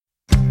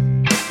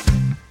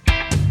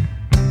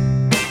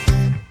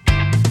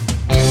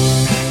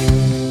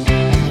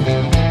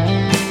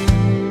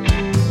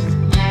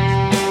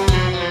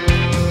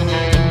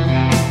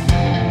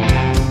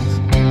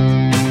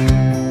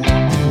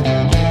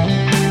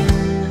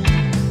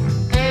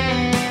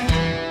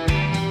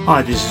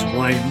Hi, this is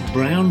Wayne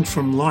Brown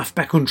from Life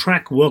Back on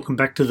Track. Welcome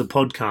back to the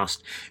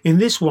podcast. In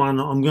this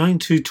one, I'm going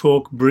to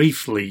talk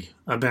briefly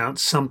about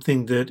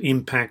something that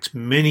impacts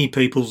many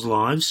people's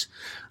lives,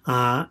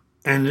 and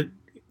it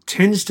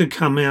tends to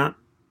come out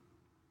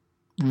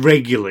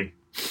regularly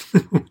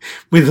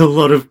with a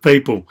lot of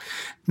people.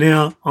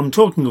 Now, I'm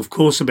talking, of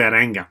course, about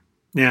anger.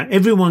 Now,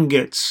 everyone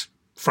gets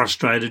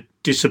frustrated,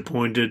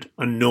 disappointed,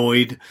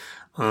 annoyed,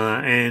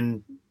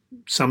 and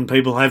some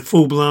people have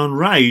full-blown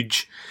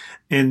rage.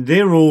 And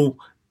they're all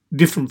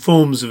different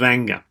forms of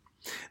anger.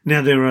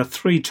 Now, there are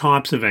three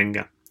types of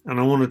anger, and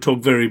I want to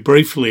talk very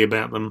briefly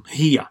about them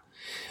here.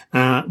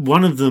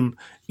 One of them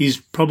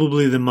is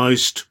probably the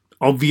most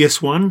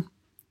obvious one,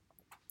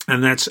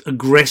 and that's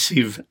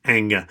aggressive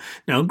anger.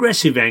 Now,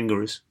 aggressive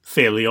anger is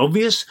fairly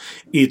obvious.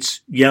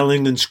 It's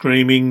yelling and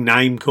screaming,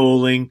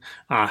 name-calling,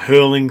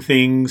 hurling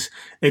things.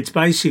 It's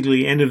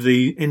basically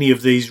any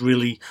of these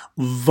really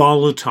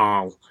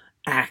volatile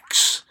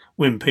acts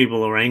when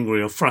people are angry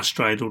or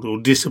frustrated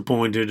or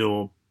disappointed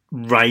or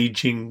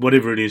raging,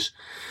 whatever it is.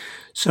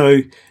 So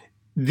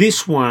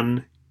this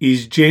one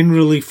is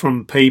generally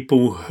from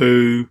people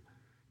who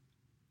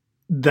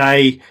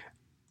they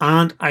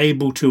aren't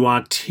able to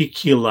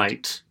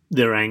articulate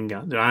their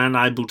anger. They aren't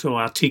able to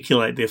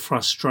articulate their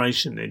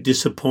frustration, their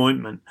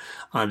disappointment,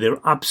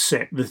 their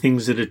upset, the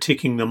things that are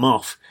ticking them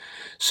off.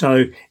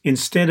 So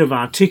instead of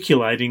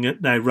articulating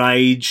it, they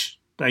rage,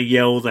 they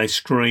yell, they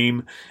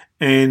scream,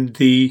 and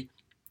the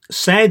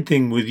sad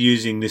thing with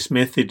using this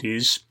method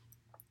is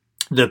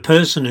the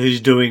person who's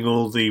doing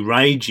all the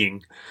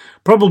raging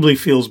probably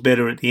feels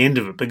better at the end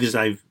of it because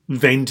they've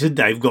vented,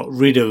 they've got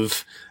rid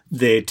of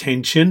their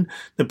tension.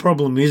 The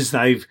problem is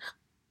they've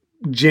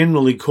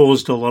generally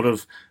caused a lot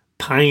of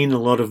pain, a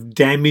lot of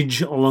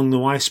damage along the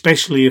way,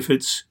 especially if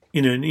it's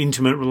in an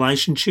intimate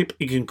relationship.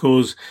 It can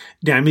cause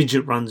damage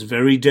that runs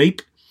very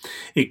deep.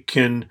 It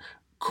can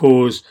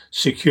cause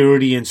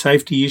security and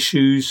safety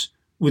issues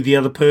with the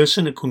other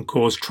person. It can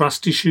cause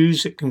trust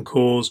issues. It can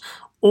cause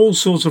all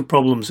sorts of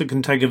problems. It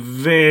can take a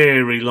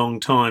very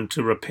long time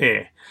to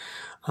repair.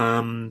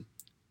 And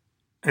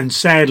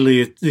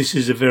sadly, this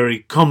is a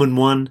very common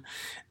one.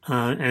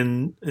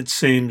 And it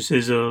seems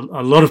there's a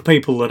lot of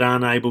people that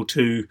aren't able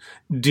to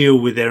deal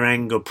with their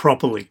anger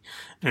properly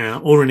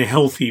or in a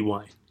healthy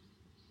way.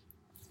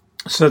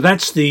 So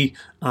that's the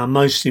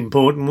most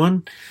important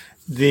one.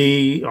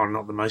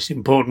 Not the most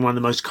important one,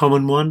 the most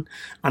common one.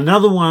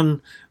 Another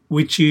one,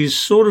 which is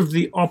sort of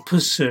the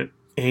opposite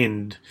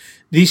end.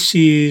 This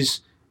is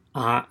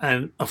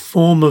a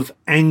form of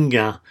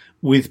anger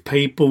with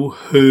people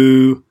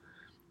who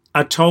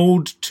are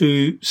told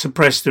to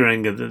suppress their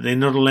anger, that they're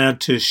not allowed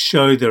to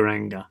show their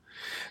anger.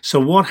 So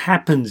what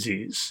happens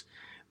is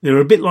they're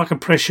a bit like a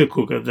pressure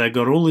cooker. They've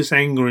got all this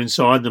anger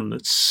inside them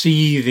that's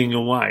seething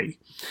away,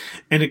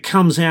 and it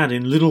comes out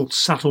in little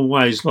subtle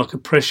ways like a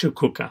pressure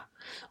cooker.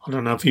 I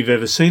don't know if you've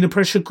ever seen a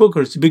pressure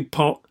cooker. It's a big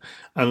pot,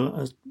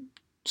 a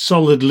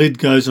solid lid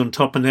goes on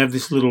top and have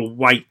this little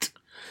weight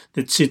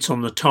that sits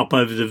on the top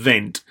over the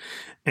vent.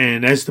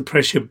 And as the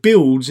pressure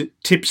builds, it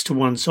tips to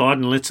one side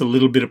and lets a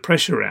little bit of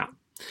pressure out.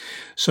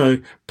 So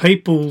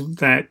people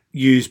that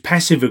use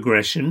passive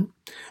aggression,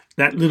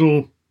 that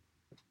little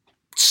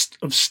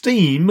of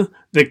steam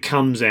that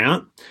comes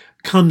out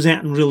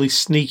in really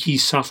sneaky,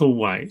 subtle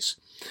ways.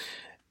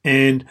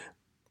 And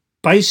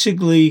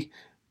basically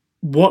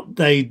what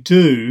they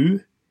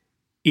do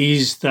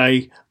is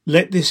they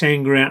let this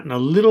anger out in a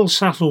little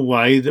subtle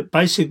way that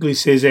basically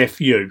says F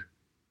you.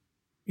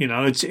 You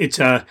know, it's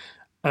a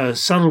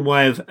subtle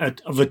way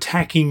of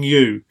attacking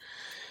you.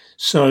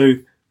 So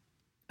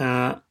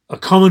a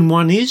common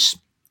one is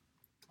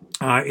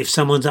if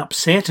someone's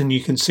upset and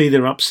you can see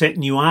they're upset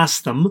and you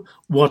ask them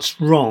what's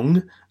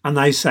wrong and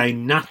they say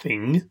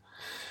nothing,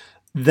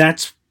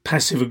 that's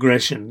passive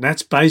aggression.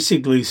 That's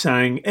basically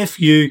saying,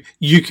 F you,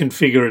 you can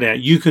figure it out.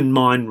 You can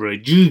mind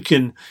read. You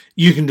can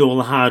do all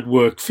the hard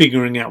work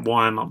figuring out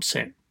why I'm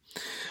upset.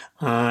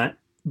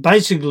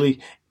 Basically,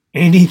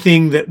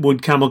 anything that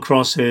would come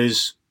across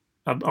as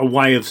a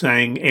way of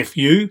saying F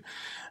you.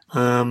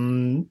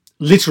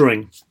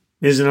 Littering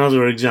is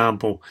another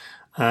example.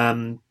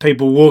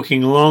 People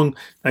walking along,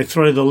 they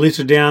throw the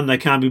litter down, they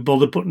can't be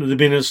bothered putting it in the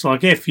bin. It's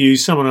like, F you,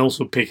 someone else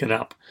will pick it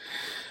up.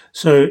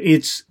 So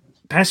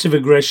passive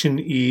aggression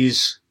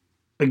is,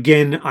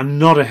 again,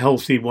 not a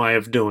healthy way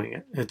of doing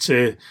it. It's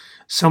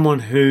someone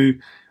who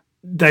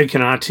they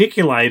can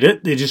articulate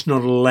it, they're just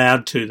not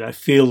allowed to. They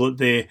feel that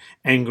their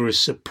anger is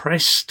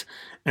suppressed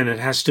and it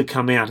has to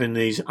come out in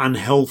these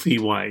unhealthy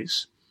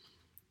ways.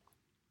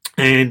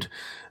 And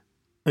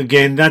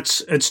again,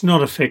 it's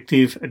not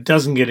effective. It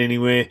doesn't get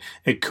anywhere.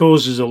 It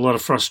causes a lot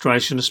of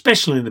frustration,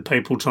 especially in the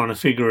people trying to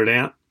figure it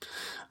out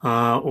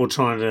or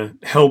trying to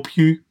help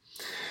you.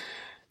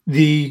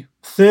 The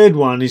third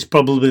one is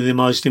probably the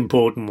most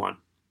important one,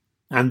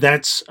 and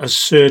that's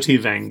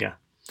assertive anger.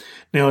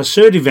 Now,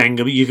 assertive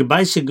anger, you can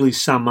basically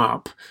sum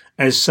up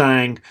as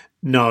saying,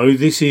 no,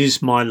 this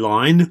is my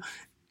line.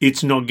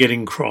 It's not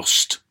getting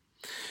crossed.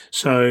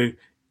 So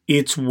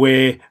it's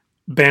where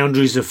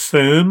boundaries are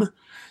firm.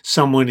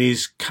 someone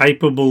is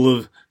capable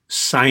of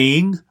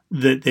saying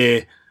that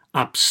they're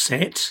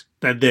upset,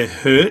 that they're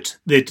hurt,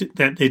 that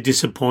they're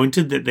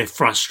disappointed, that they're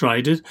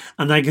frustrated,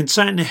 and they can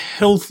say it in a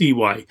healthy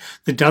way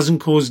that doesn't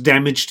cause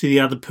damage to the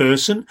other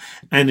person,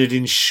 and it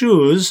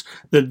ensures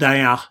that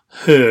they are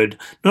heard.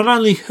 Not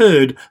only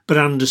heard, but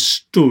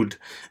understood.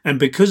 And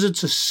because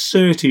it's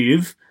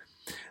assertive,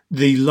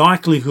 the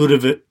likelihood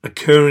of it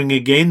occurring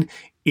again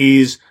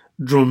is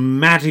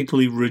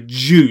dramatically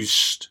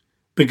reduced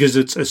because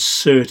it's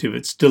assertive.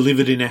 It's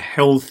delivered in a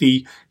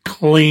healthy,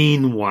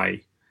 clean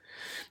way.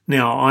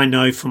 Now, I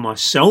know for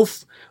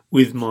myself,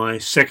 with my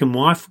second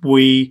wife,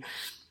 we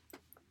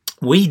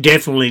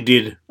definitely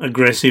did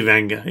aggressive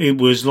anger.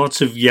 It was lots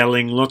of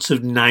yelling, lots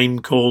of name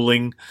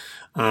calling.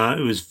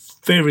 It was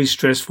very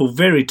stressful,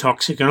 very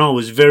toxic, and I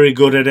was very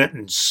good at it,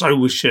 and so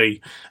was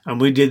she. And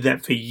we did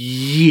that for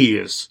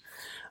years.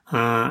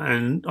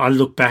 And I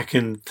look back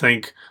and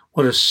think,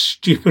 what a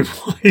stupid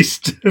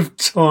waste of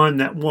time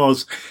that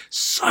was.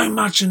 So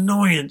much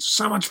annoyance,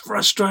 so much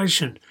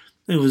frustration.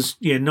 It was,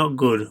 not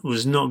good. It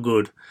was not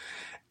good.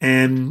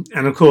 And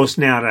of course,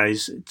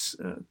 nowadays, it's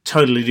a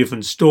totally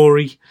different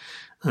story.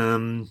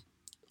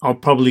 I'll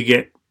probably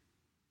get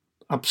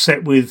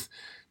upset with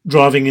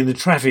driving in the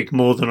traffic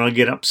more than I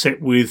get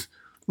upset with,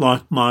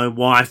 like, my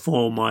wife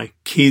or my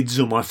kids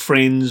or my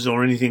friends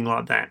or anything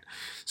like that.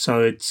 So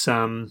it's,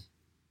 I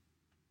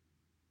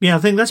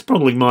think that's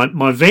probably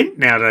my vent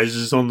nowadays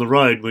is on the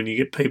road when you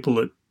get people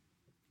that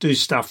do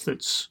stuff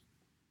that's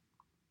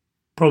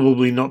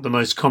probably not the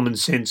most common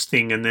sense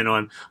thing, and then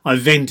I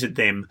vent at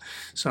them.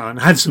 So I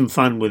have some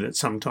fun with it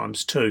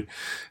sometimes too.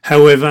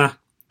 However,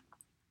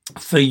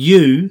 for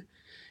you,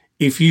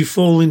 if you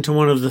fall into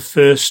one of the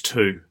first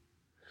two,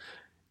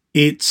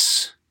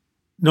 it's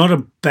not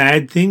a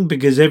bad thing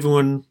because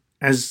everyone,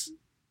 as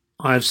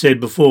I've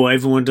said before,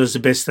 everyone does the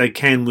best they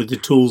can with the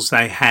tools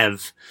they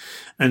have.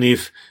 And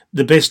if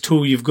the best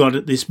tool you've got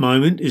at this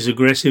moment is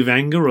aggressive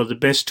anger, or the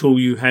best tool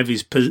you have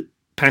is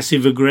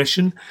passive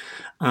aggression,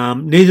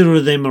 neither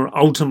of them are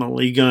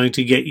ultimately going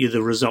to get you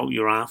the result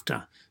you're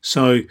after.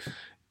 So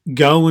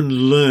go and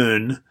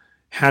learn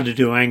how to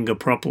do anger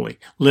properly.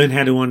 Learn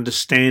how to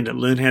understand it.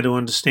 Learn how to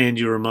understand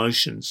your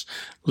emotions.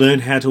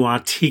 Learn how to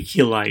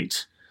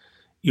articulate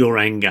your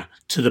anger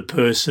to the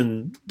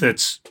person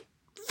that's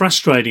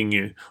frustrating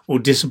you or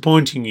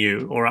disappointing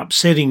you or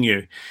upsetting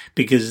you,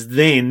 because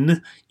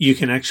then you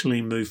can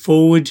actually move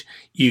forward.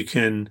 You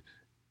can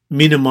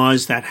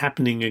minimize that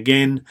happening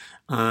again,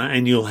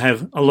 and you'll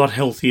have a lot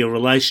healthier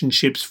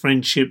relationships,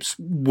 friendships,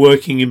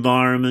 working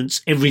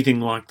environments,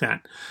 everything like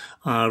that.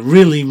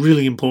 Really,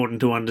 really important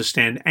to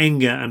understand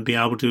anger and be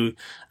able to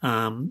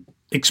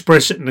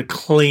express it in a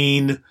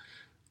clean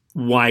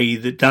way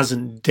that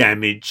doesn't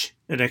damage.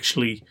 It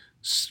actually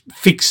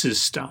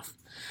fixes stuff.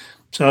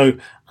 So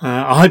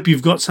I hope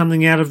you've got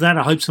something out of that.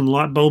 I hope some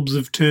light bulbs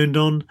have turned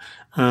on.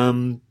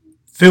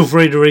 Feel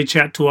free to reach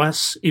out to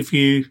us if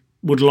you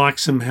would like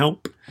some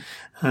help.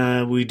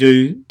 We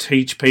do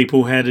teach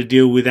people how to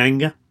deal with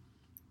anger.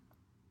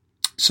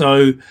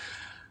 So,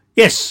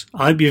 yes,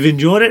 I hope you've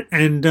enjoyed it,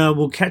 and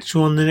we'll catch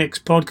you on the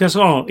next podcast.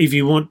 Oh, if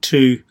you want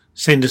to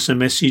send us a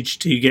message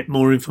to get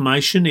more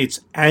information, it's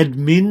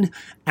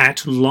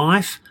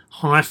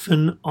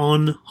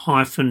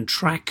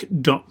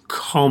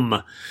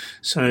admin@life-on-track.com.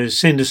 So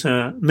send us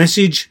a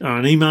message or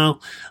an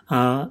email.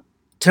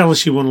 Tell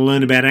us you want to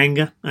learn about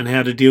anger and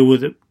how to deal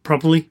with it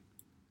properly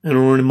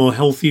or in a more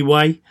healthy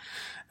way.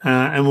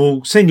 And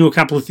we'll send you a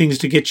couple of things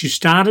to get you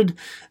started,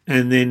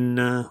 and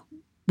then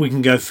we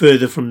can go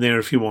further from there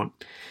if you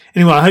want.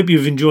 Anyway, I hope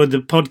you've enjoyed the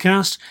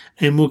podcast,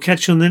 and we'll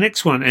catch you on the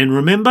next one. And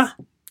remember,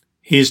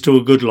 here's to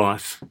a good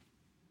life.